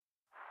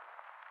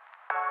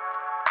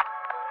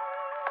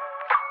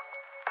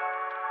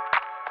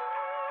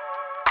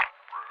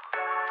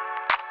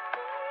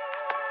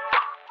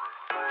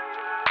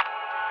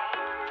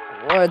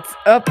What's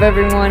up,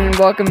 everyone, and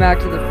welcome back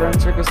to the Fern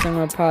Circle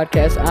Cinema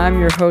Podcast. I'm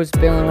your host,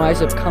 Kellan,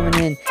 coming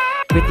in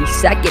with the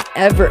second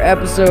ever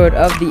episode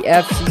of the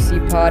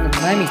FCC Pod, and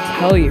let me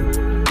tell you,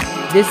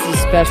 this is a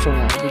special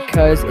one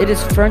because it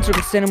is Fern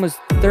Circle Cinema's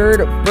third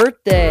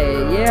birthday.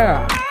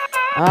 Yeah.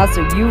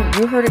 So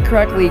you heard it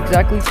correctly.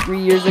 Exactly 3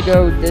 years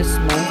ago this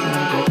month, I'm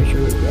not exactly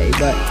sure what day,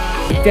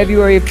 but in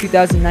February of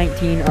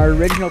 2019, our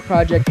original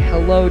project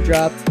Hello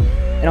dropped.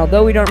 And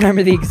although we don't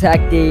remember the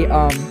exact date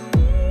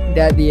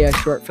that the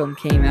short film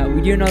came out,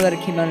 we do know that it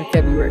came out in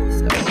February.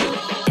 So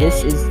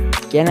this is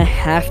gonna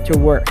have to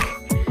work.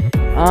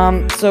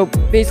 So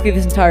basically,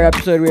 this entire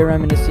episode we are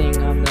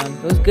reminiscing on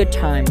those good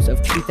times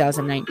of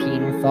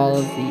 2019 with all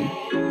of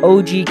the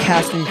OG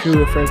cast and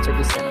crew of Fern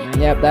Circle Cinema.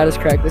 Yep, that is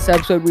correct. This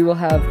episode we will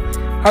have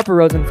Harper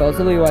Rosenfels,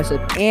 Lily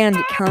Weissop, and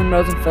Kellan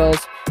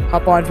Rosenfels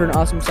hop on for an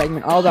awesome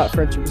segment all about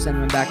Fern Circle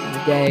Cinema back in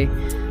the day.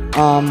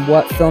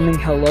 What filming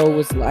Hello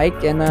was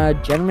like, and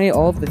generally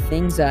all of the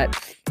things that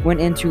went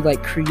into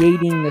like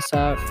creating this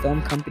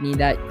film company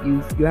that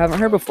you haven't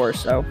heard before.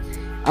 So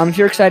if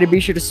you're excited, be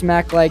sure to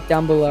smack like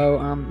down below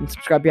and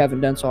subscribe if you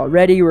haven't done so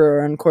already.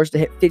 We're on course to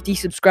hit 50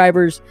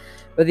 subscribers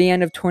by the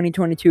end of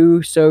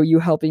 2022, so you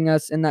helping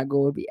us in that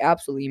goal would be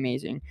absolutely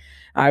amazing.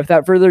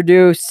 Without further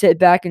ado, sit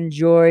back,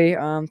 enjoy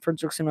Fern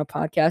Circle Cinema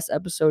Podcast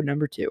episode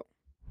number 2.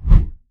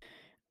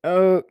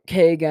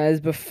 Okay,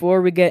 guys,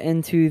 before we get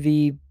into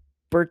the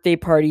birthday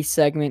party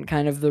segment,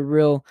 kind of the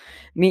real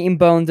meat and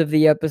bones of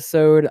the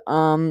episode,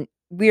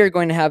 we are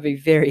going to have a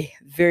very,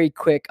 very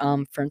quick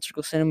Fern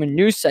Circle Cinema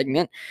news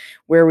segment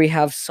where we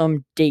have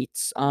some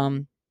dates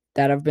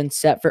that have been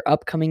set for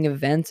upcoming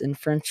events in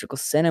Fern Circle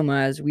Cinema,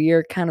 as we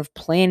are kind of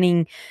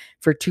planning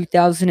for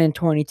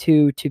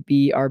 2022 to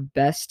be our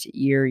best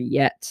year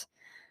yet.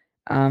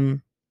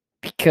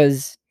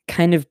 Because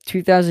kind of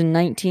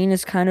 2019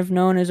 is kind of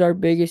known as our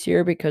biggest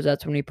year because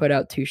that's when we put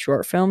out 2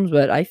 short films,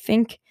 but I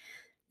think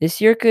this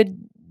year could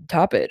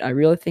top it. I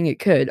really think it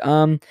could.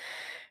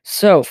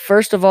 So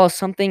first of all,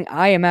 something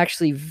I am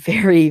actually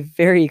very,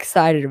 very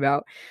excited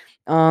about.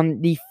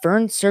 The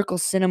Fern Circle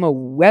Cinema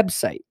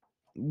website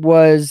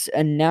was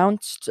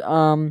announced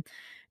in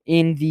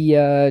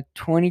the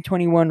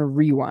 2021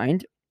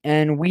 Rewind,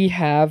 and we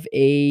have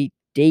a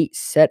date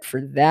set for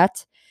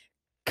that,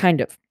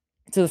 kind of.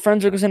 So the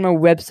Fern Circle Cinema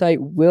website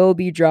will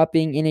be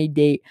dropping in a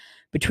date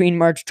between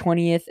March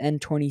 20th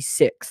and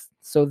 26th.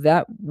 So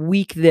that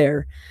week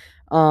there,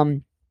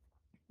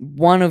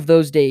 one of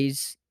those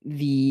days,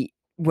 the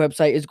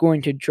website is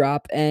going to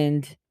drop,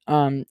 and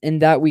in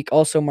that week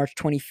also March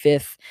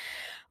 25th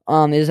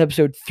is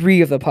episode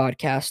 3 of the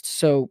podcast.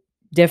 So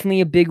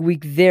definitely a big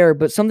week there.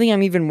 But something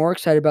I'm even more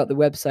excited about the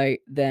website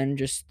than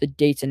just the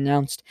dates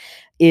announced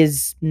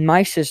is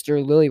my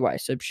sister Lily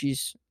Weissop.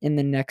 She's in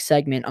the next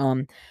segment.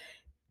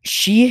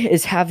 She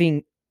is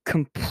having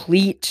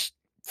complete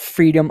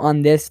freedom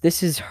on this.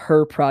 This is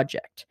her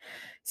project.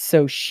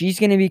 So she's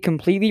going to be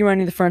completely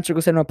running the Fern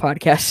Circle Cinema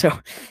Podcast. So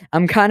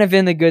I'm kind of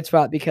in the good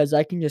spot because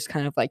I can just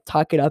kind of like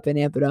talk it up and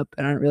amp it up,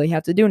 and I don't really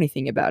have to do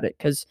anything about it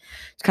because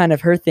it's kind of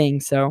her thing.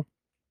 So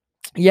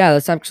yeah,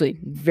 that's actually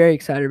very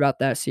excited about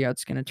that. See how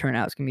it's going to turn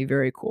out. It's going to be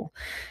very cool.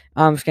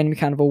 It's going to be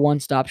kind of a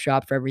one-stop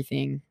shop for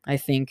everything. I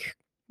think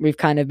we've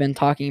kind of been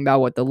talking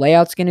about what the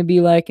layout's going to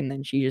be like, and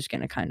then she's just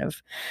going to kind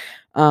of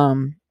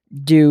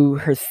do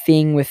her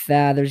thing with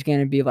that. There's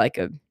going to be like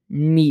a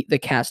meet the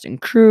cast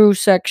and crew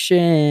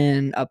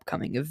section,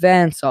 upcoming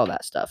events, all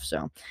that stuff.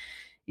 So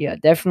yeah,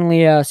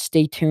 definitely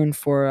stay tuned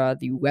for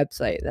the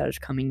website that is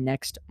coming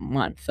next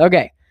month.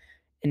 Okay,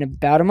 in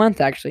about a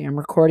month, actually. I'm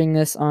recording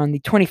this on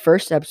the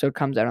 21st. Episode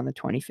comes out on the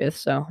 25th.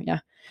 So yeah,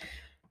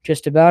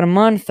 just about a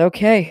month.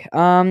 Okay.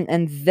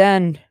 And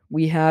then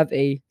we have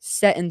a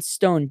set in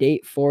stone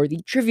date for the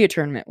trivia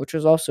tournament, which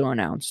was also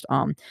announced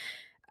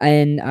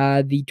in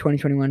the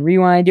 2021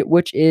 Rewind,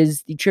 which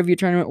is the trivia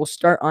tournament will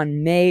start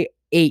on May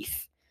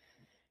 8th.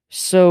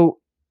 So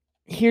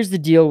here's the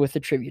deal with the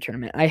trivia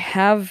tournament. I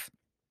have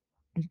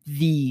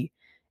the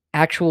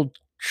actual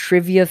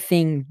trivia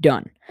thing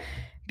done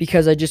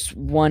because I just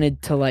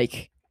wanted to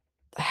like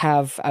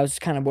I was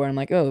kind of bored. I'm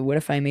like, oh, what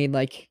if I made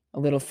like a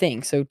little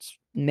thing? So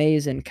May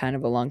isn't kind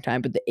of a long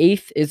time, but the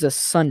 8th is a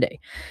Sunday.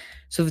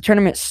 So the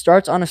tournament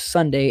starts on a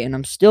Sunday, and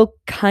I'm still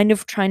kind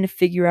of trying to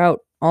figure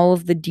out all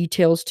of the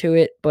details to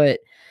it,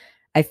 but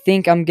I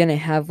think I'm going to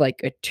have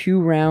like a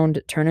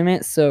 2-round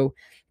tournament. So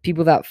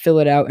people that fill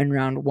it out in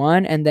round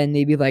 1, and then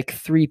maybe like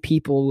 3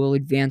 people will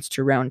advance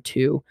to round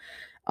 2.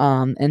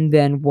 And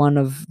then one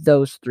of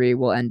those 3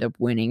 will end up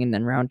winning, and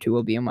then round 2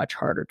 will be a much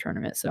harder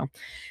tournament. So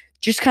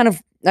just kind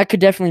of, that could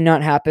definitely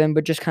not happen,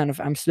 but just kind of,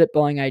 I'm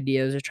spitballing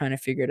ideas or trying to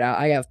figure it out.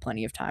 I have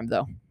plenty of time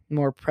though,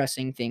 more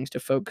pressing things to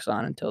focus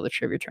on until the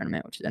trivia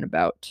tournament, which is in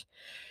about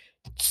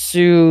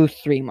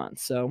 2-3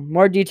 months. So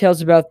more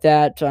details about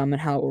that and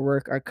how it will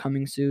work are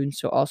coming soon.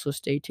 So also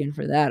stay tuned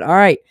for that. All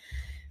right,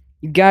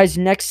 you guys,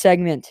 next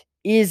segment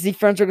is the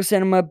Fern Circle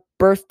Cinema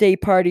birthday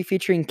party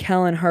featuring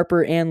Kellan,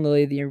 Harper, and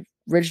Lily, the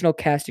original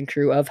cast and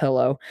crew of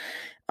Hello.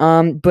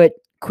 But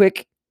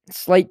quick,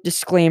 slight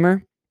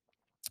disclaimer.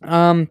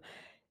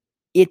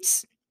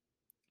 It's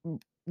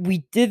we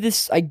did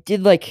this. I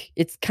did like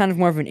it's kind of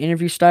more of an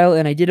interview style,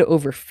 and I did it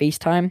over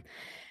FaceTime,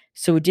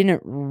 so it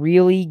didn't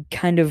really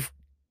kind of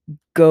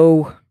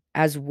go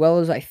as well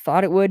as I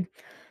thought it would.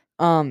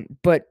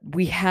 But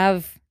we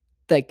have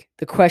like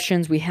the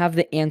questions, we have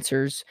the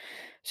answers.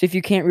 So if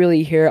you can't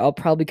really hear, I'll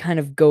probably kind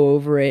of go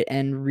over it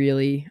and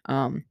really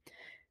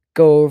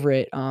go over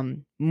it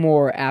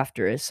more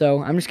after it.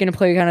 So I'm just gonna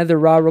play kind of the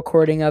raw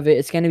recording of it.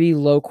 It's gonna be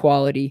low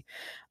quality.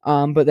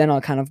 But then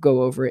I'll kind of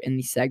go over it in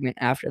the segment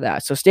after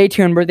that. So stay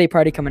tuned. Birthday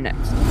party coming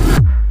next.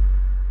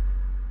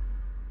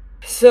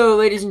 So,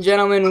 ladies and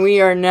gentlemen,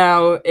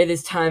 it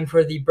is time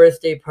for the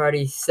birthday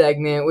party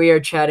segment. We are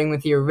chatting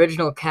with the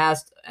original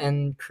cast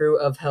and crew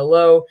of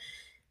Hello.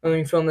 When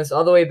we filmed this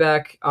all the way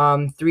back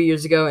 3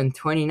 years ago in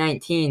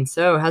 2019.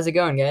 So, how's it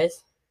going,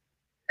 guys?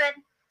 Good.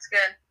 It's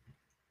good.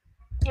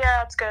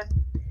 Yeah, it's good.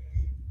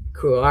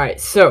 Cool. All right.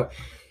 So,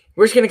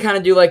 we're just going to kind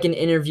of do like an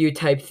interview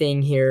type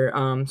thing here.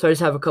 So, I just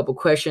have a couple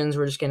questions.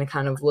 We're just going to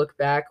kind of look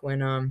back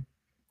when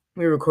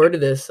we recorded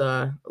this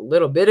a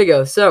little bit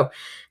ago. So,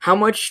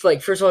 first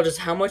of all, just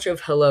how much of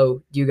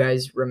Hello do you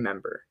guys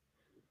remember?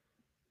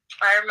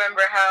 I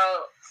remember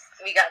how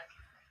we got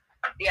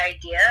the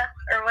idea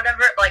or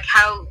whatever, why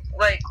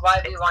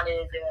we wanted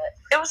to do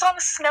it. It was on a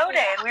snow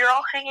day, and we were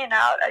all hanging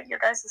out at your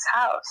guys'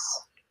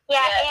 house.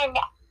 Yeah, and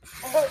it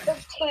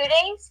was 2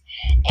 days,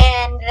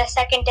 and the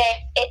second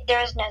day, there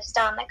was no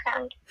snow on the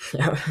ground.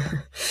 Yeah.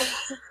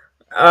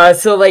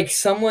 So,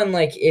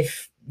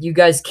 if you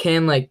guys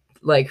can,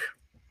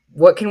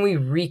 what can we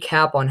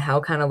recap on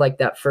how kind of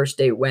that first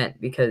day went?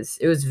 Because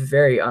it was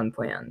very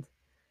unplanned.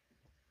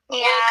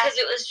 Yeah, because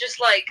it was just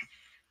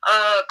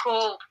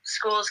cool,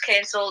 school's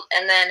canceled,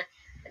 and then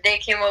they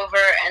came over,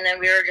 and then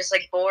we were just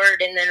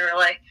bored, and then we're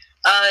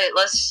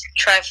let's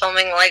try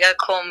filming a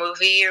cool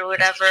movie or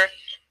whatever,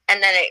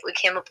 and then we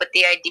came up with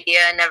the idea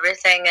and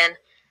everything, and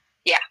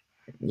yeah.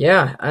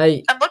 Yeah,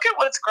 and look at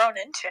what it's grown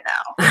into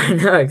now. I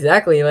know,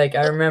 exactly.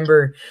 I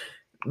remember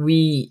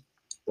we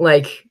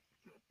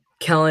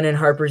Kellan and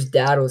Harper's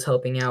dad was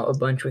helping out a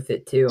bunch with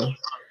it too.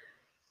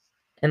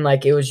 And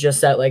it was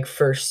just that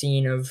first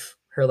scene of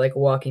her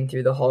walking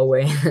through the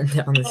hallway and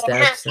down the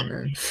steps, and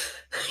then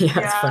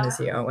it's fun to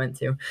see how it went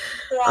too.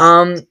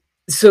 Yeah.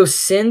 So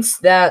since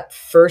that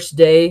first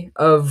day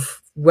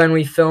of when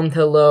we filmed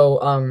Hello,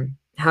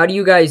 how do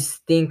you guys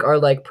think our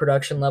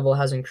production level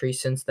has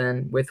increased since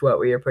then with what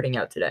we are putting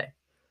out today?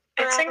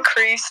 It's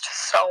increased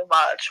so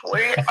much.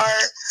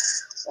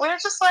 We're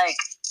just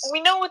we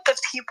know what the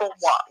people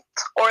want,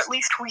 or at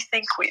least we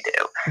think we do.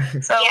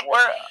 So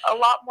we're a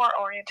lot more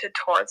oriented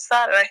towards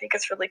that, and I think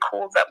it's really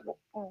cool that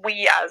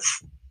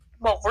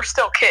we're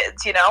still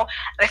kids, and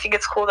I think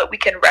it's cool that we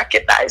can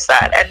recognize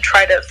that and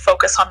try to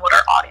focus on what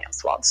our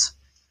audience wants.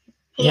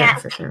 Yeah,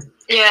 for sure.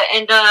 Yeah,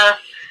 and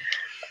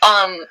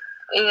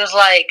it was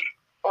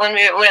when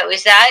it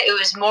was that, it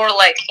was more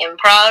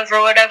improv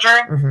or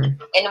whatever,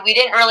 and we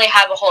didn't really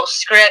have a whole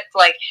script.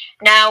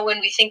 Now when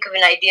we think of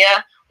an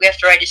idea, we have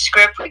to write a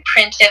script, we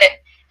print it,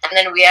 and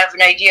then we have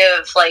an idea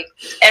of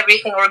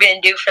everything we're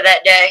going to do for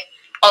that day,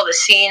 all the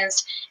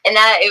scenes, and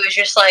that it was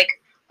just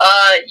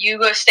you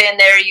go stand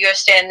there,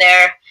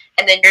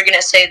 and then you're going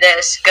to say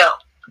this, go.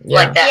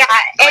 Like that. Yeah,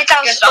 it's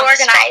all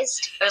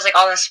organized. It was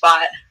on the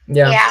spot.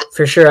 Yeah,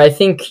 for sure. I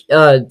think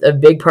a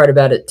big part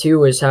about it too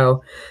was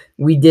how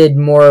we did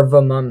more of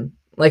a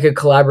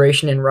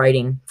collaboration in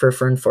writing for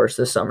Fern Force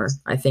this summer.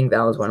 I think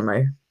that was one of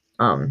my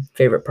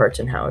favorite parts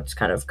and how it's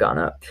kind of gone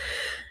up.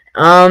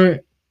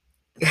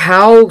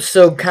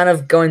 So kind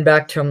of going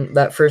back to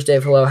that first day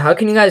of Hello, how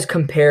can you guys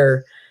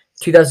compare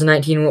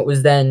 2019, what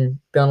was then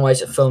Beyond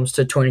Weiss Films,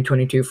 to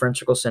 2022 Fern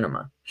Circle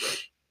Cinema?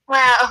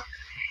 Well,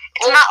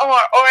 it's not more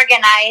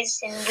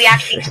organized, and we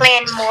actually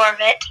planned more of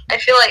it. I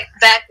feel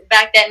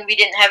back then we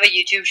didn't have a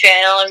YouTube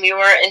channel, and we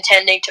weren't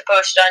intending to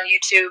post on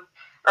YouTube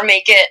or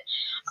make it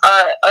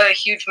a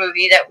huge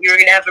movie that we were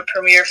going to have a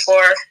premiere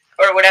for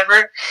or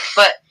whatever.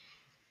 But,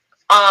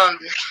 and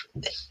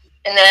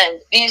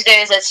then these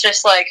days it's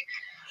just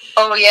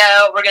oh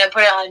yeah, we're going to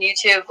put it on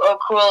YouTube. Oh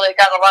cool, it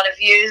got a lot of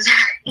views.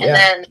 And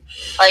then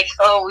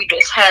we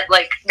just had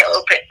the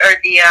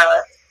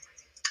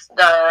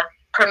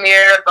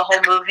premiere of the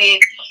whole movie,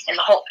 and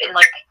the whole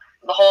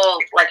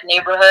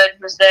neighborhood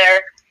was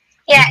there.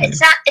 Yeah, it's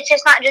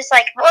just not just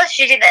well, let's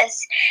do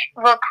this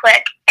real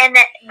quick, and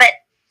then but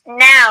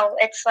now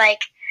it's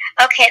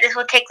okay, this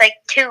will take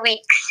 2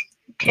 weeks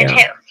to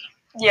do.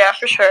 Yeah,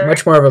 for sure.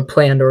 Much more of a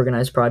planned,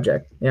 organized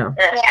project. Yeah.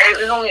 It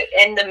was only,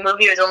 and the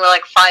movie was only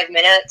 5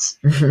 minutes.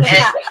 And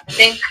I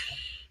think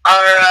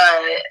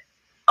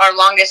our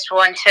longest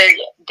one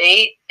to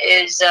date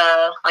is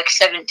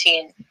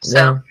 17.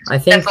 So I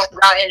think definitely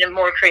got into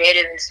more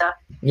creative and stuff.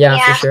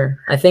 Yeah, for sure.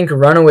 I think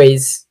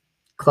Runaways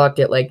clocked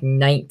at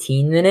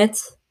 19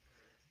 minutes.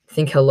 I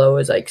think Hello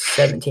is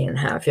 17 and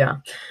a half. Yeah.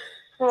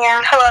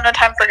 Yeah. Hello, No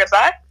Time for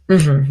Goodbye.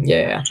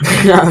 Yeah.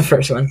 Not the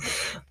first one.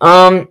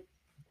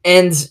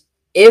 And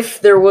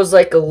if there was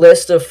a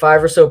list of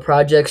 5 or so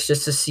projects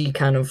just to see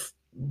kind of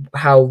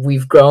how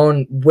we've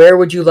grown, where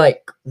would you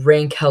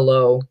rank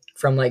Hello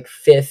from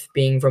 5th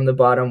being from the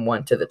bottom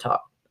 1 to the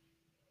top?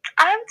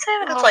 say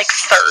that it's like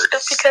third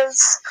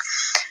because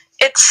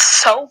it's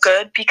so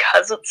good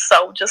because it's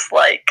so just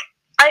like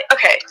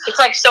it's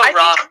like so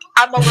raw.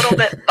 I'm a little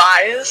bit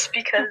biased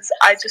because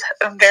I just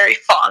am very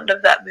fond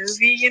of that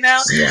movie, you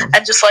know,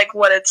 and just like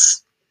what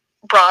it's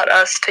brought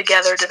us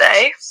together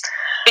today.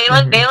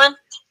 Balin?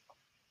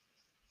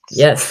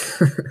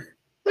 Yes.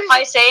 If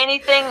I say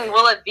anything,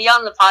 will it be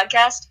on the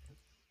podcast?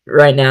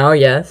 Right now,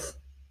 yes.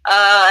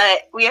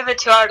 We have a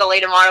 2-hour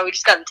delay tomorrow. We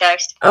just got the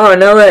text. Oh,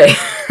 no way.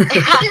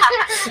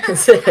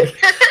 Sick.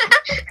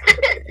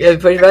 Yeah,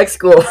 push back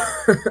school.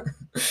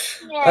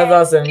 That's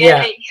awesome.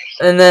 Yeah.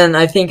 And then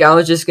I think I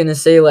was just gonna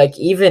say, like,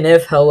 even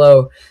if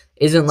Hello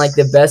isn't like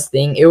the best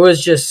thing, it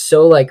was just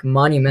so like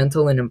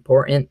monumental and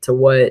important to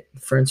what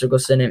Fern Circle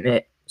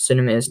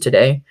Cinema is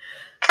today.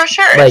 For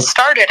sure, like, it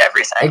started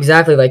everything.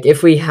 Exactly. Like,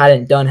 if we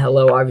hadn't done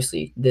Hello,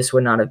 obviously this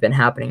would not have been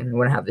happening. We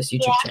wouldn't have this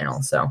YouTube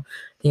channel. So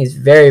I think it's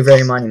very,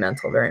 very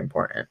monumental, very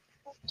important.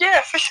 Yeah,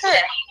 for sure.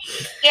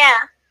 Yeah.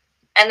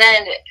 And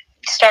then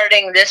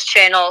starting this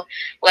channel,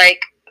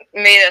 like,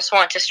 made us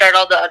want to start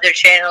all the other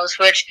channels,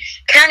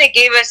 which kind of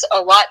gave us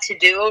a lot to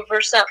do over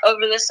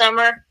the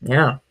summer.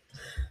 Yeah.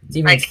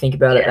 Didn't even think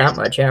about it that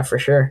much. Yeah, for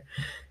sure.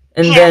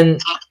 And then,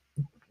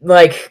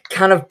 like,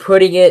 kind of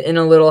putting it in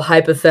a little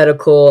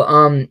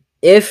hypothetical,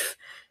 if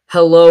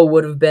Hello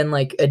would have been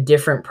like a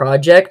different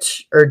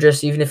project, or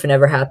just even if it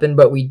never happened,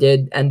 but we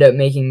did end up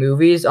making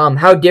movies,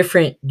 how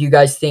different do you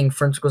guys think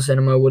Fern Circle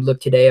Cinema would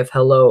look today if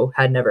Hello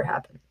had never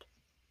happened?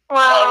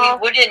 Well, we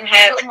wouldn't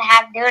have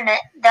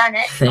done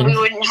it. We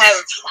wouldn't have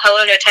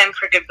Hello, No Time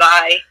for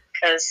Goodbye,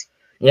 because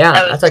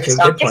that's actually a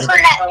good point. Just for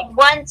that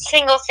one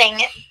single thing,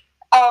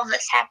 all of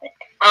this happened.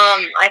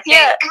 I think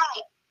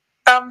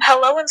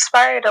Hello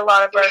inspired a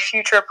lot of our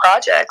future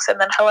projects, and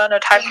then Hello, No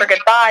Time for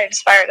Goodbye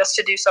inspired us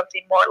to do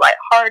something more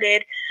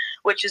lighthearted,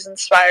 which has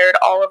inspired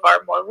all of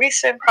our more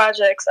recent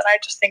projects, and I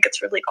just think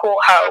it's really cool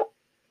how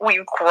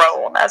we've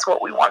grown as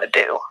what we want to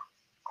do.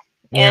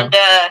 Yeah. And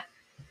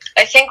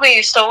I think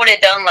we still would have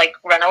done like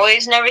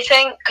Runaways and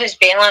everything, because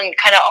Balin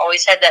kind of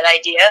always had that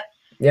idea.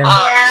 Yeah.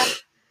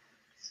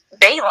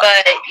 Balin.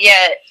 But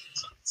yeah,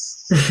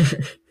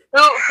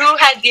 who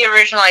had the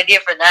original idea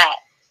for that?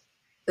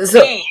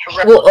 So,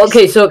 well,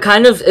 okay, so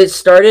it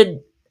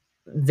started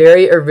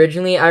very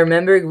originally. I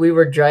remember we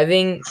were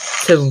driving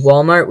to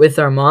Walmart with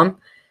our mom,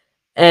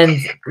 and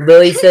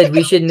Lily said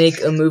we should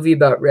make a movie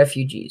about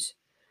refugees.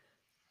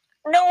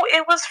 No,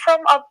 it was from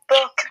a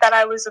book that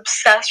I was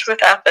obsessed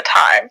with at the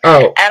time.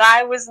 Oh. And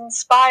I was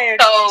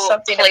inspired to do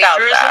something about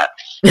that.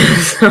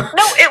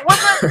 No, it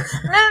wasn't.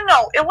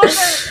 No, it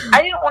wasn't.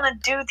 I didn't want to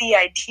do the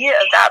idea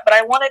of that, but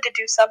I wanted to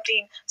do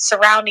something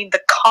surrounding the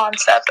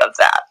concept of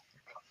that.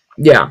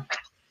 Yeah.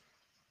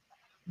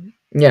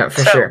 Yeah,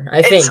 for sure.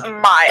 I think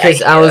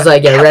because I was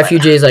like,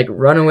 refugees, like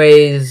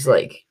runaways,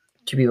 like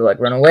two people like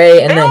run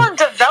away, and then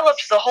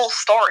developed the whole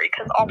story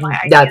because all my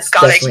ideas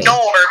got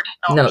ignored.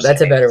 No,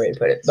 that's a better way to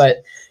put it.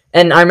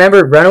 And I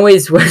remember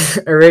Runaways was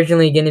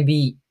originally going to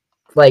be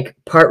like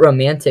part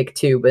romantic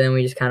too, but then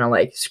we just kind of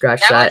like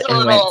scratched that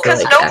and went to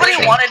because nobody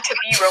wanted to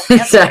be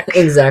romantic.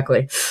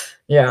 Exactly.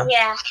 Yeah.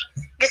 Yeah,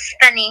 it's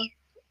funny.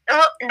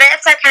 Well,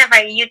 that's like kind of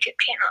our YouTube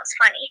channel. It's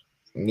funny.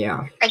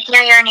 Yeah. Like,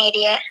 you're an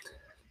idiot.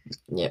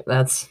 Yeah,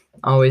 that's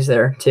always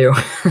there too.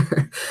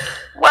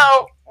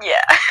 Well,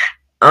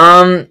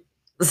 yeah.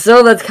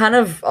 So that's kind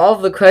of all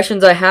of the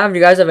questions I have. Do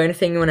you guys have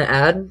anything you want to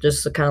add?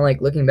 Just kind of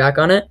like looking back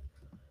on it?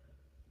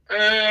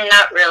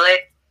 Not really.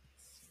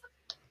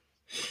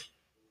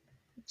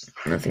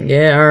 Nothing.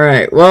 Yeah,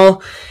 alright.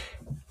 Well,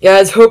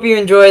 guys, hope you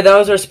enjoyed. That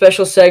was our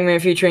special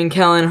segment featuring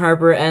Kellan,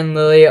 Harper, and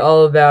Lily,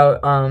 all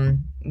about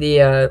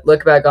the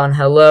look back on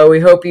Hello. We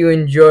hope you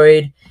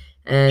enjoyed,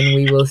 and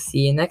we will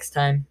see you next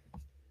time.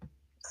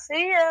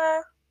 See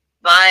ya.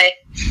 Bye.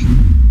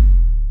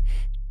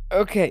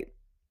 Okay,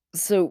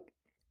 so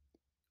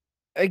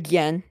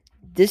again,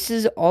 this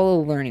is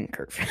all a learning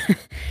curve,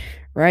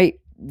 right?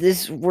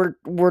 We're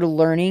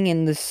learning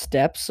in the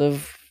steps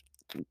of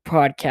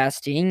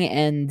podcasting,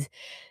 and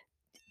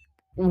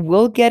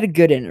we'll get a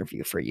good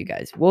interview for you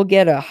guys. We'll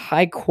get a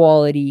high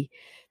quality,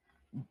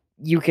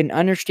 you can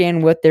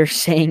understand what they're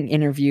saying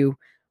interview,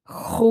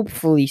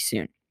 hopefully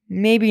soon.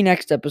 Maybe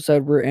next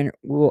episode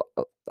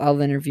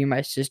I'll interview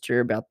my sister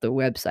about the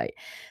website.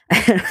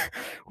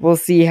 We'll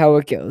see how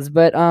it goes.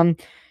 But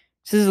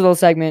this is a little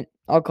segment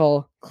I'll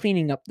call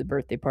cleaning up the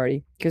birthday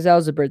party, because that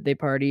was a birthday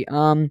party.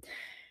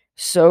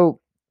 So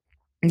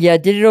yeah,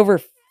 did it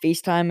over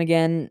FaceTime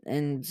again,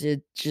 and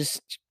there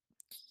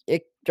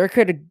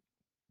could have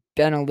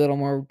been a little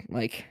more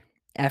like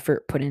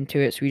effort put into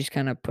it, so we just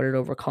kind of put it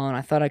over call. And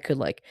I thought I could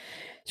like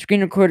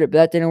screen record it, but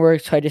that didn't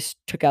work, so I just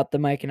took out the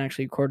mic and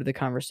actually recorded the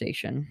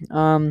conversation.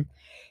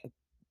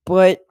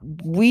 But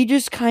we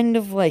just kind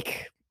of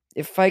like,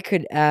 if I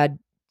could add,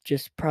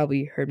 just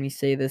probably heard me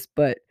say this,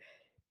 but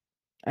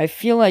I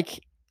feel like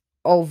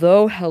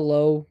although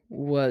Hello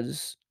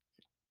was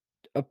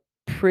a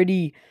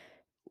pretty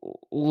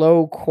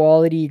low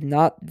quality,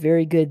 not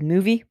very good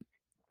movie,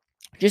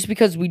 just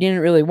because we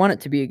didn't really want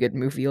it to be a good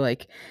movie.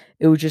 Like,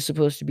 it was just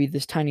supposed to be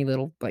this tiny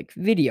little like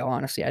video.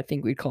 Honestly, I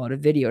think we'd call it a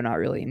video, not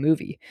really a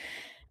movie.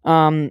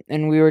 And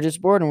we were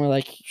just bored, and we're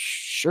like,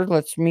 sure,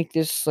 let's make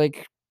this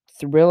like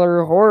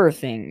thriller horror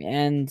thing.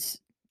 And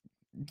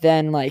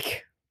then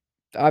like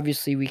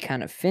obviously we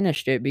kind of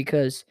finished it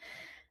because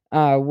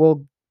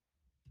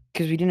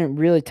because we didn't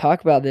really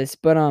talk about this,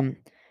 but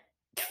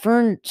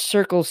Fern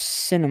Circle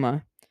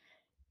Cinema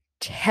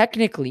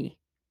technically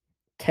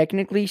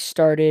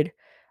started,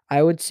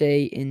 I would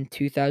say, in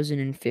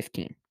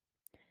 2015.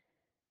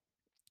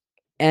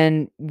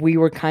 And we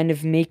were kind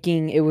of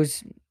making, it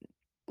was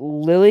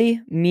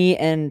Lily, me,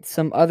 and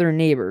some other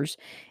neighbors,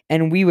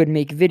 and we would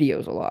make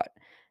videos a lot.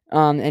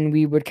 And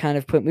we would kind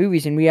of put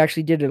movies, and we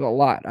actually did it a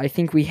lot. I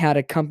think we had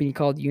a company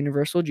called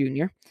Universal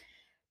Junior.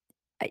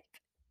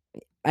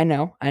 I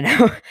know.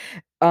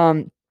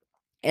 And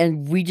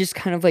we just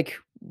kind of like,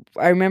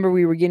 I remember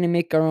we were going to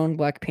make our own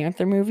Black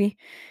Panther movie,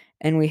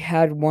 and we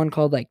had one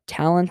called like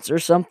Talents or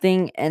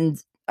something.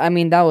 And I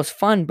mean, that was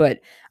fun,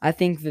 but I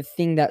think the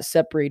thing that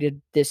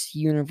separated this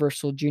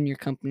Universal Junior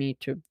company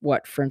to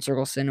what Fern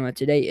Circle Cinema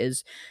today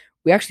is,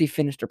 we actually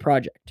finished a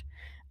project.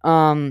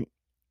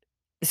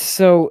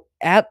 So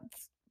at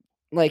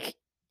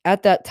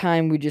that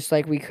time, we just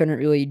like, we couldn't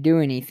really do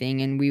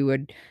anything, and we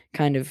would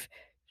kind of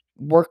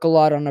work a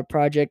lot on a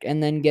project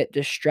and then get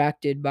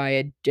distracted by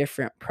a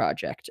different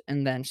project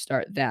and then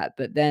start that.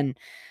 But then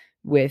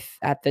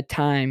at the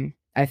time,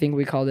 I think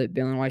we called it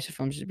Bill and Weiss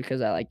Films just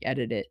because I like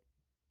edited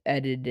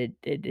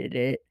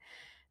it.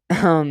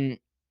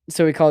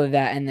 So we called it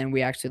that, and then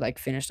we actually like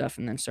finished stuff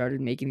and then started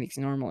making things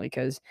normally,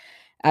 because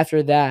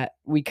after that,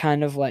 we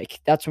kind of like,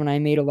 that's when I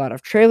made a lot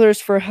of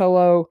trailers for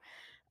Hello,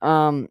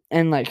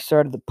 and like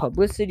started the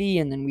publicity,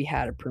 and then we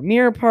had a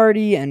premiere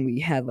party, and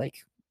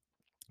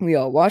we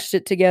all watched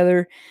it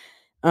together.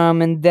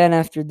 And then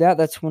after that,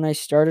 that's when I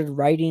started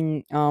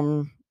writing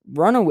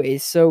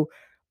Runaways. So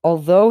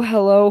although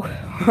Hello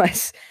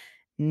was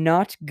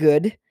not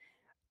good,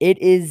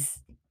 it is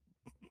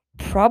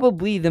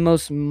probably the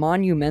most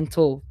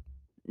monumental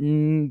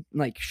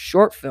like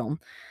short film,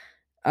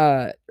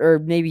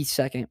 or maybe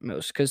second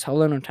most, because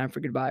Hello No Time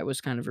for Goodbye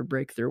was kind of a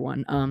breakthrough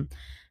one.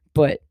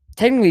 But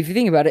technically, if you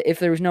think about it, if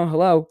there was no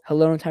Hello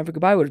No Time for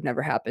Goodbye would have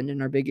never happened,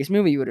 and our biggest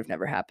movie would have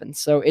never happened.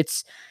 So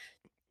it's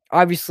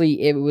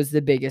obviously, it was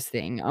the biggest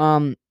thing.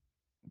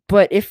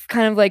 But if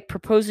kind of like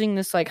proposing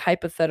this like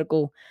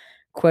hypothetical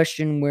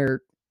question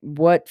where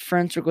what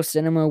Fern Circle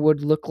Cinema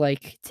would look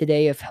like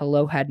today if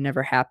Hello had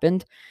never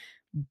happened,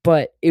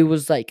 but it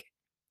was like,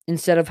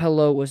 instead of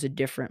Hello, it was a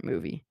different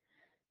movie.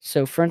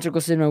 So Fern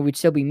Circle Cinema would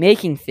still be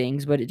making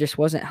things, but it just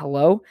wasn't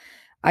Hello.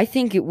 I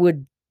think it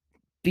would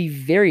be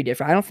very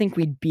different. I don't think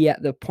we'd be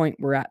at the point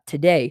we're at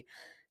today,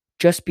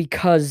 just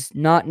because,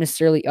 not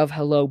necessarily of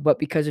Hello, but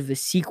because of the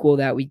sequel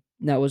that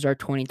was our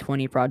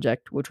 2020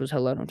 project, which was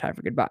Hello No Time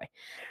for Goodbye.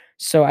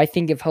 So I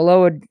think if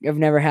Hello would have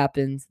never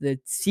happened, the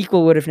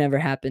sequel would have never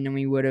happened, and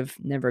we would have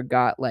never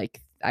got,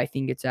 like, I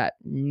think it's at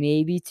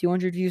maybe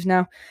 200 views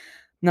now.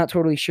 Not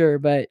totally sure,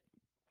 but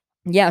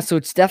yeah, so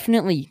it's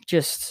definitely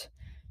just,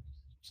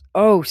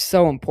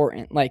 so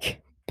important.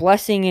 Like,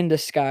 blessing in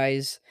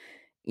disguise,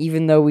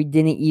 even though we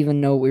didn't even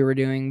know what we were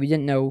doing. We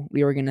didn't know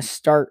we were going to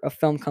start a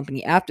film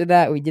company after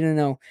that. We didn't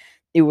know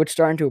it would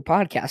start into a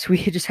podcast. We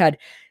just had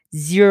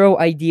zero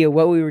idea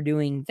what we were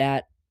doing,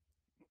 that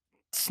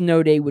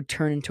Snow Day would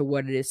turn into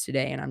what it is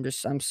today. And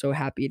I'm so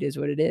happy it is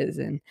what it is.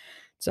 And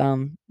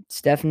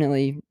it's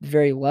definitely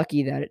very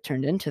lucky that it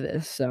turned into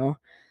this. So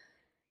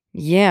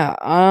yeah,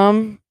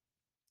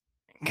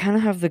 kind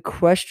of have the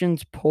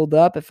questions pulled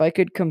up. If I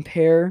could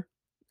compare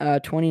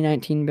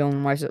 2019 Bill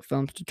and Weiss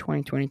Films to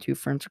 2022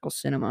 Fern Circle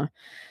Cinema,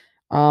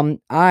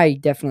 I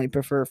definitely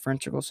prefer Fern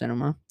Circle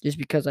Cinema, just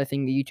because I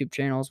think the YouTube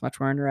channel is much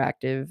more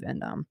interactive,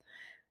 and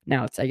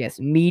now it's, I guess,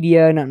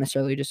 media, not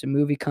necessarily just a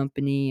movie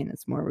company, and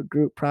it's more of a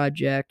group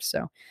project.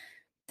 So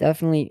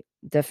definitely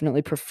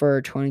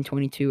prefer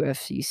 2022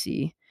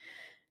 FCC.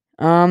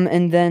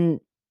 And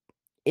then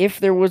if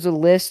there was a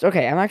list,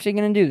 okay, I'm actually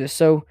going to do this.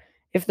 So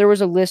if there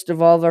was a list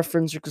of all of our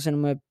Fern Circle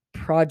Cinema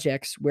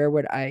projects, where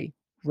would I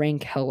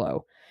rank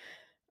Hello?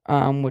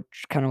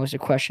 Which kind of was a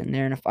question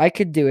there. And if I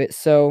could do it,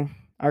 so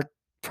our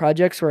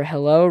projects were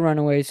Hello,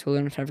 Runaways, Hello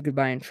No Time for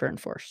Goodbye, and Fern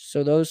Force.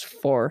 So those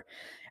four.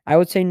 I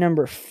would say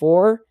number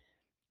 4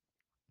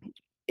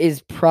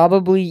 is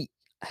probably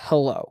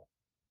Hello.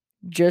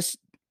 Just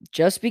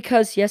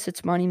because, yes,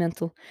 it's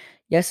monumental.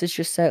 Yes, it's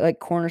just that like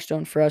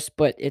cornerstone for us,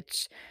 but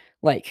it's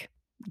like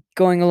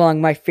going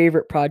along my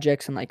favorite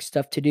projects and like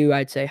stuff to do,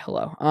 I'd say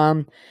Hello.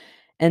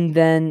 And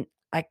then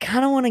I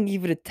kind of want to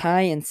give it a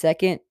tie in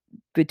second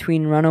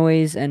between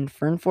Runaways and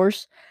Fern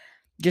Force,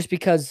 just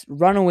because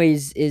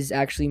Runaways is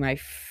actually my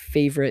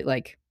favorite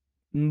like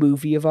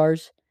movie of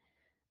ours.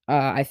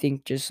 I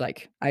think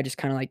I just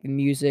kind of like the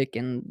music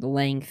and the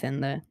length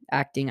and the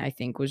acting. I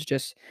think was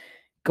just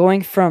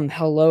going from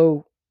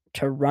Hello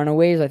to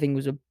Runaways, I think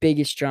was the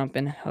biggest jump,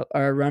 and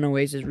our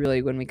Runaways is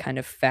really when we kind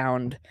of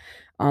found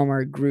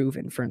our groove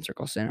in Fern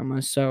Circle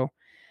Cinema. So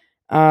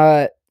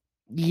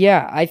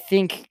yeah, I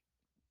think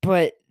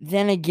But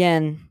then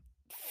again,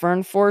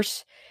 Fern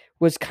Force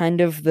was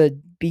kind of the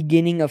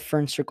beginning of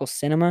Fern Circle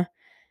Cinema.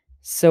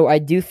 So I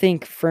do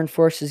think Fern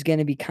Force is going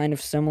to be kind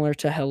of similar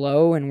to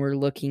Hello, and we're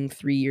looking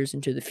 3 years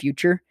into the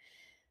future.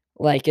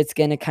 Like, it's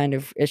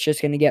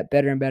just going to get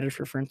better and better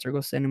for Fern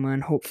Circle Cinema,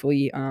 and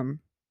hopefully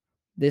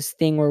this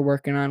thing we're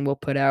working on will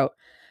put out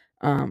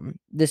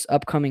this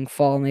upcoming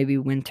fall, maybe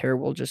winter.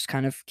 We'll just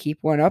kind of keep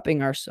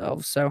one-upping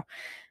ourselves. So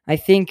I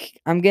think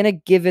I'm going to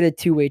give it a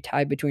two-way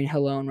tie between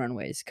Hello and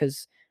Runaways,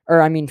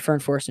 Fern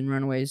Force and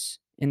Runaways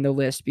in the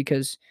list,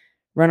 because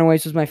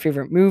Runaways was my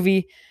favorite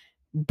movie,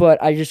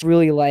 but I just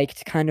really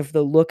liked kind of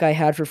the look I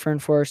had for Fern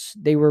Force.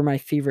 They were my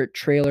favorite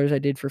trailers I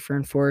did for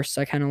Fern Force.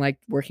 I kind of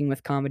liked working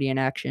with comedy and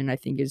action. I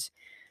think is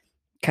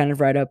kind of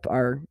right up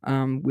our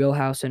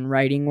wheelhouse and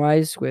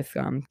writing-wise with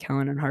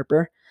Kellan and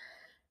Harper.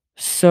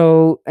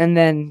 So, and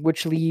then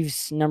which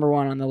leaves number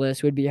one on the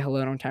list would be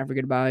Hello, No Time for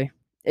Goodbye.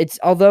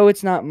 Although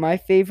it's not my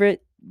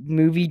favorite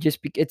movie,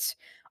 it's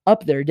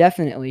up there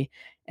definitely,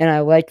 and I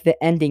like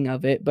the ending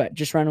of it. But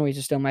just Runaways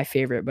is still my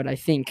favorite. But I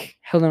think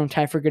Hello, No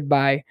Time for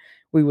Goodbye,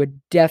 we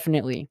would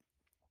definitely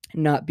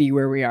not be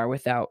where we are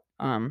without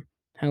Hello,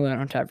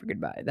 No Time for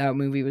Goodbye. That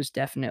movie was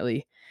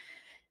definitely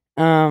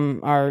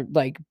our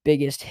like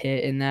biggest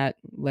hit, and that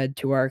led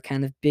to our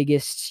kind of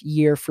biggest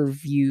year for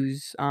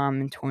views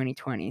in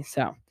 2020.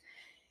 So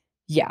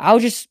yeah, I'll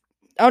just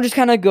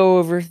kind of go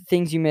over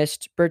things you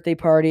missed. Birthday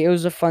party. It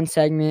was a fun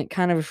segment,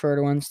 kind of a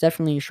shorter one. It's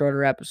definitely a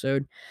shorter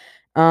episode.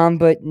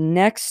 But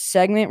next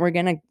segment, we're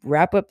gonna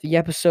wrap up the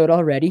episode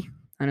already.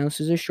 I know this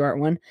is a short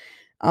one.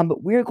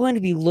 But we're going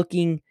to be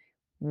looking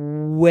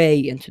way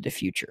into the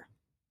future.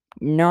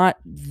 Not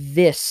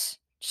this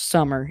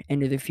summer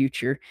into the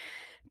future,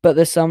 but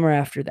the summer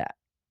after that.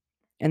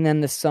 And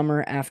then the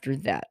summer after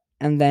that.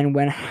 And then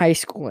when high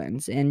school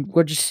ends. And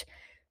we're just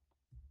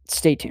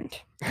stay tuned.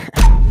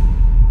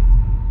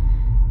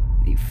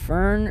 The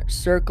Fern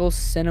Circle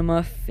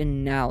Cinema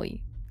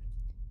finale.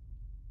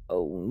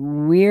 A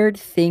weird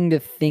thing to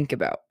think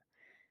about,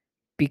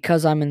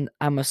 because I'm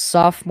a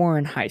sophomore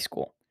in high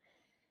school.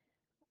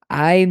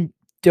 I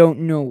don't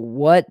know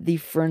what the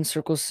Fern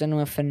Circle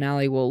Cinema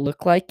finale will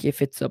look like,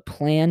 if it's a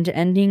planned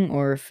ending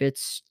or if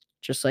it's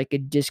just like a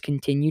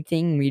discontinued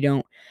thing. We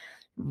don't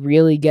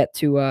really get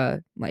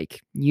to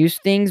use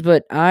things,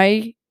 but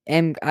I'm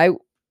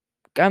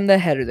the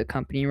head of the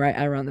company, right?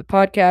 I run the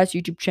podcast,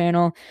 YouTube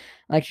channel.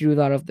 I like to do a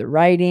lot of the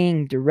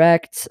writing,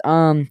 direct.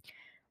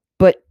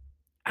 But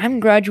I'm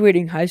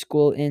graduating high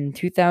school in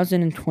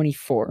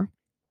 2024.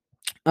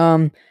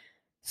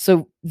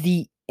 So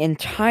the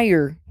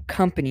entire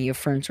company of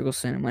Fern Circle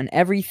Cinema and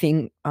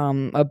everything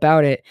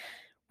about it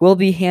will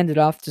be handed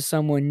off to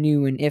someone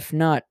new, and if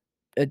not,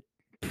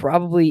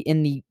 probably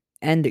in the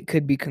end it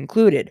could be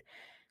concluded.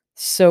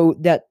 So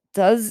that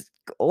does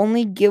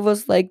only give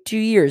us like 2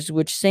 years,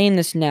 which, saying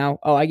this now,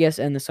 I guess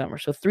end the summer.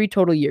 So 3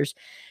 total years.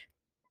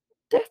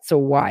 That's a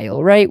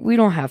while, right? We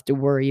don't have to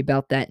worry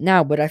about that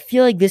now, but I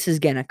feel like this is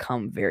going to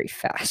come very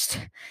fast.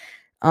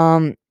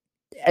 I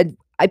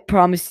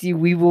promise you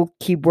we will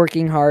keep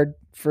working hard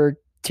for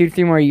 2 to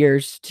 3 more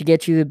years to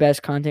get you the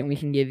best content we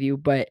can give you,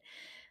 but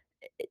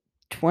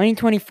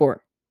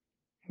 2024,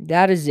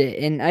 that is it.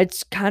 And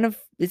it's going to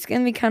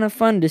be kind of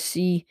fun to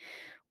see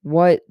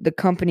what the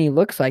company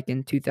looks like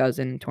in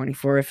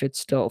 2024, if it's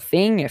still a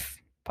thing, if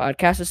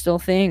podcast is still a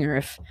thing, or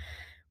if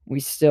we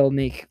still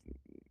make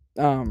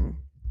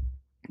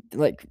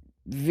like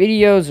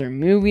videos or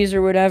movies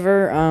or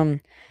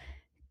whatever.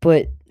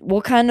 But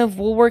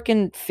we'll work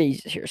in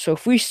phases here. So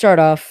if we start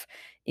off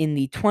in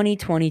the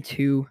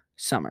 2022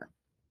 summer,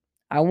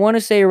 I want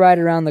to say right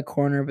around the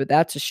corner, but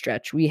that's a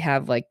stretch. We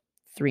have like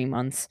 3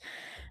 months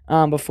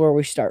before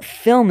we start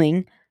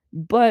filming,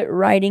 but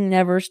writing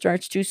never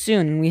starts too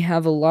soon, and we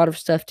have a lot of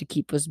stuff to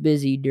keep us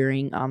busy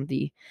during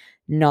the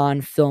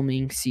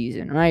non-filming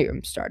season, right?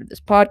 We started this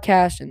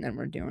podcast, and then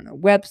we're doing a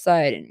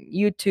website and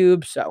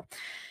YouTube. So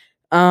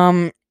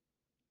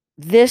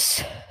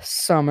this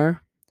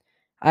summer,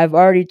 I've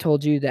already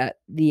told you that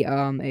the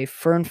a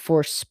Fern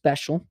Force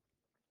special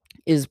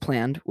is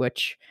planned,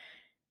 which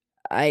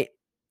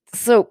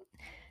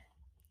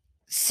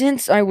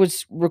since I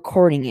was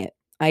recording it,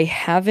 I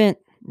haven't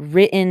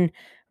written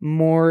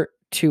more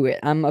to it.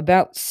 I'm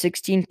about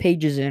 16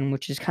 pages in,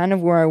 which is kind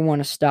of where I want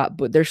to stop,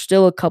 but there's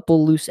still a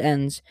couple loose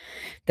ends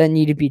that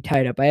need to be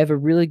tied up. I have a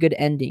really good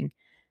ending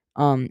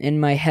in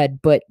my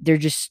head, but there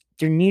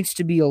needs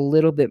to be a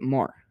little bit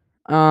more.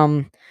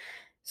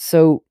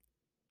 So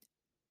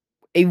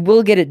it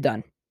will get it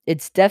done.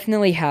 It's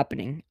definitely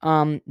happening.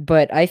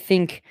 But I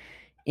think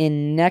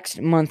in next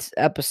month's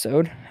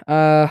episode,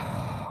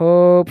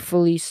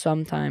 hopefully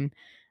sometime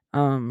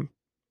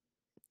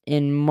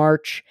in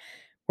March,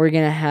 we're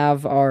gonna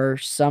have our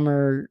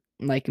summer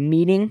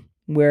meeting,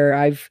 where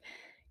I've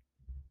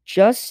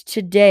just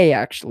today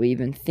actually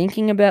been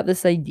thinking about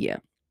this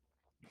idea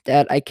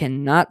that I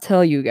cannot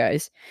tell you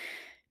guys,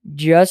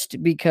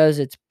 just because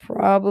it's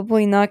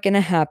probably not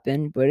gonna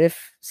happen. But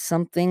if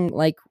something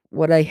like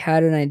what I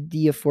had an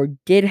idea for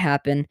did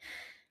happen,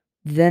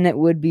 then it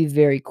would be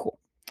very cool.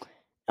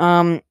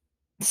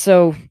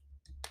 So,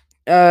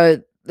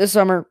 this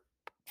summer,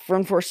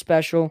 Fern Force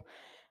special,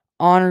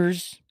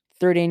 honors,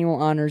 3rd annual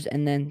honors,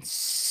 and then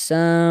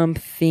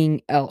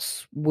something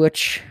else,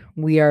 which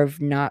we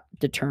have not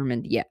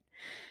determined yet.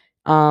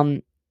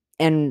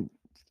 And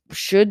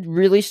should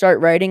really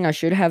start writing. I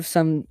should have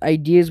some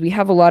ideas. We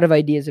have a lot of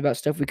ideas about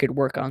stuff we could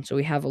work on, so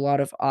we have a lot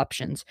of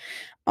options.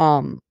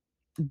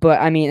 But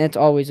I mean, it's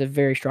always a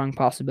very strong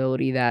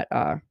possibility that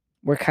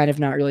we're kind of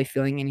not really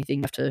feeling anything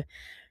enough to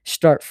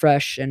start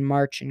fresh in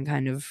March and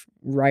kind of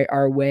write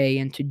our way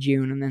into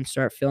June and then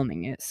start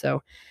filming it.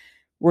 So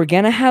we're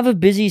gonna have a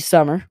busy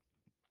summer,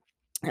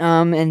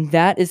 and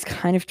that is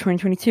kind of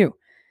 2022.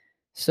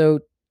 So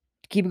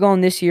to keep going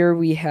this year,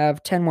 we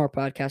have 10 more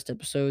podcast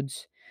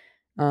episodes.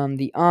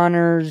 The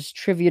honors,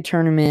 trivia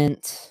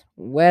tournament,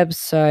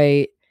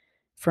 website,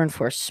 Fern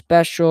Force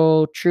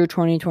special, True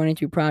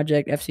 2022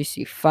 project,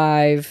 FCC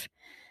 5,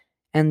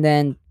 and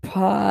then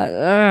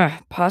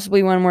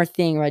possibly one more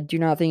thing. I do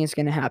not think it's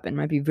going to happen.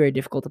 Might be very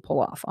difficult to pull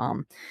off.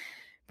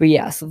 But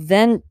yeah, so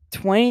then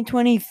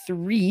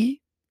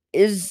 2023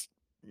 is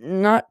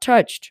not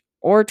touched,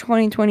 or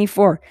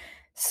 2024.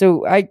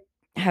 So I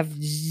have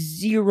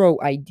zero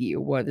idea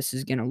what this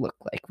is going to look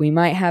like. We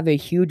might have a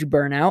huge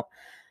burnout.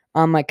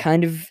 I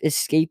kind of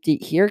escaped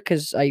it here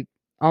because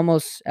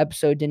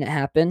episode didn't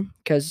happen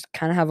because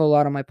kind of have a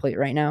lot on my plate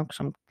right now because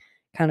I'm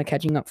kind of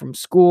catching up from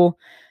school.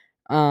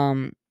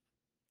 And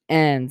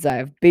I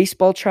have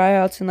baseball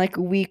tryouts in like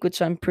a week,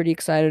 which I'm pretty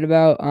excited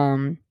about.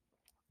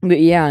 But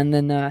yeah, and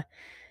then the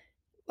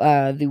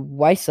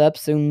Weiss-up,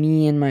 so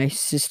me and my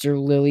sister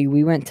Lily,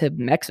 we went to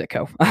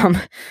Mexico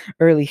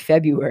early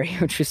February,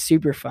 which was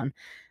super fun.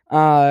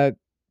 So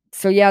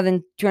yeah,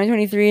 then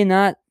 2023,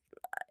 I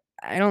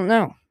don't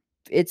know.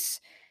 It's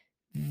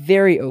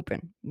very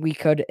open. We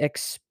could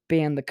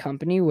expand the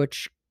company,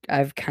 which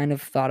I've kind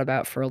of thought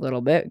about for a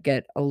little bit,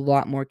 get a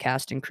lot more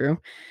cast and crew.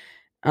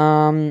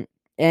 And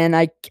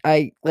I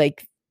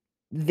like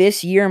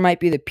this year might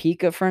be the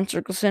peak of Fern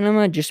Circle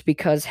Cinema just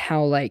because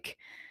how like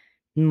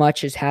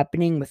much is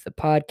happening with the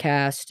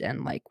podcast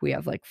and like we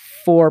have like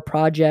 4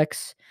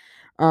 projects.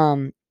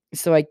 So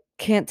I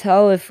can't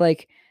tell if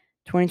like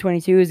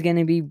 2022 is going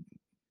to be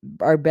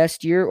our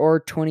best year or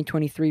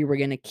 2023 we're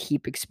going to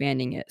keep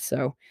expanding it.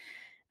 So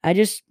I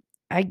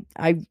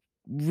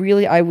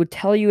would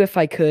tell you if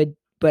I could,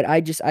 but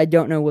I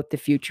don't know what the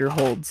future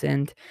holds.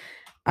 And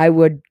I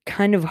would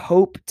kind of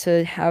hope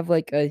to have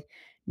like a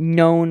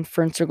known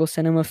Fern Circle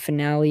Cinema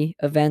finale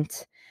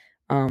event,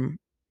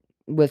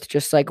 with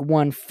just like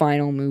one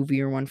final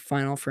movie or one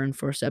final Fern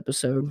Force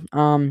episode.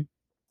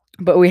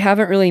 But we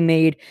haven't really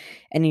made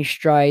any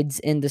strides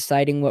in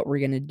deciding what we're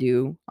going to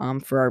do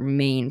for our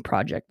main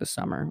project this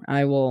summer.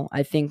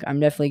 I think I'm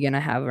definitely going to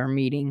have our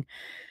meeting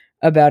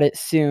about it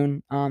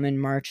soon in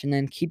March and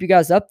then keep you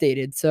guys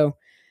updated. So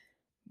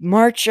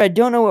March, I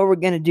don't know what we're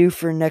going to do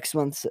for next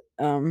month's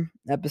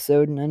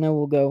episode, and I know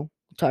we'll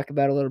talk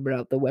about a little bit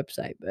about the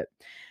website, but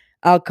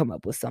I'll come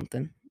up with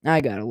something. I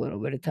got a little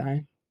bit of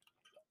time.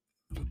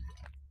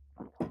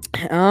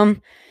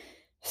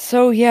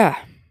 So yeah,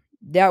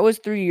 that was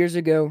 3 years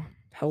ago.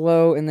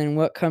 Hello, and then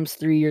what comes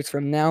 3 years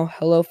from now?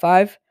 Hello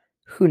 5?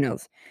 Who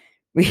knows?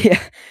 We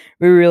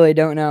really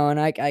don't know,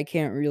 and I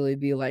can't really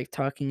be like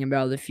talking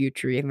about the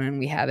future even when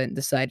we haven't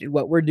decided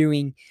what we're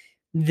doing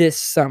this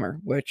summer,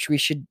 which we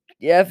should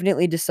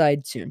definitely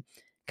decide soon.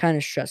 Kind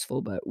of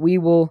stressful, but we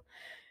will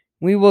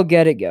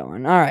get it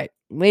going. All right,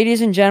 ladies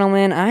and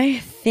gentlemen, I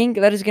think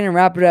that is going to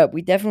wrap it up.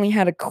 We definitely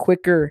had a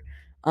quicker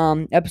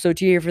episode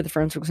here for the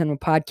Fern Circle Cinema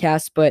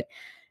Podcast, but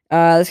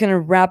that's going to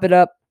wrap it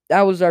up.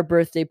 That was our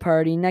birthday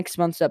party. Next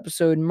month's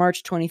episode,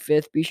 March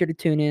 25th. Be sure to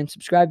tune in.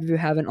 Subscribe if you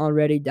haven't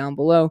already down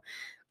below.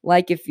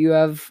 Like if you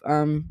have,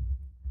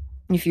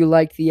 if you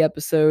liked the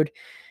episode.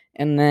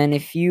 And then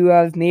if you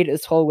have made it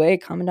this whole way,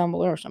 comment down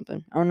below or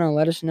something. I don't know.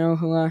 Let us know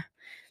who is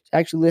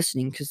actually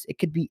listening because it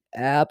could be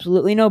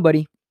absolutely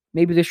nobody.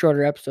 Maybe the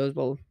shorter episodes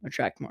will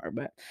attract more.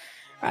 But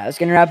all right, that's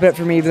going to wrap it up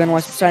for me. Ben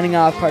West signing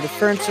off, part of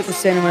Fern Circle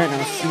Cinema, and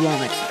I'll see you all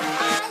next time.